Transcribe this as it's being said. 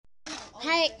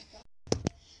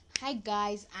Hi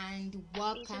guys, and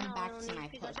welcome back to my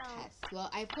podcast. Well,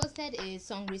 I posted a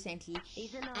song recently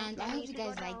and I hope you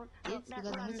guys liked it because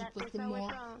I'm going to be posting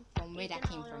more from where that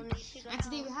came from. And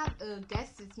today we have a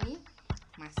guest with me,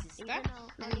 my sister.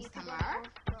 Her name is Tamara,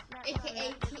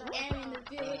 aka TM in the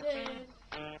building.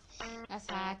 That's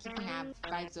her keeping our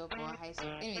vibes up or high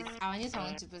school. Anyways, our new song I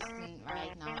want to post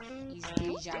right now is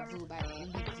Deja Vu by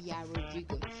Olivia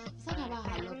Rodrigo. It's talking about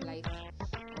her love life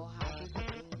or her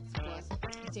breakup things,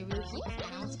 but it's a real hit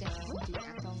and I want to get to listen to it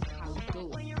and tell me how it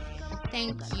goes.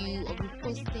 Thank you. I'll be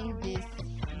posting this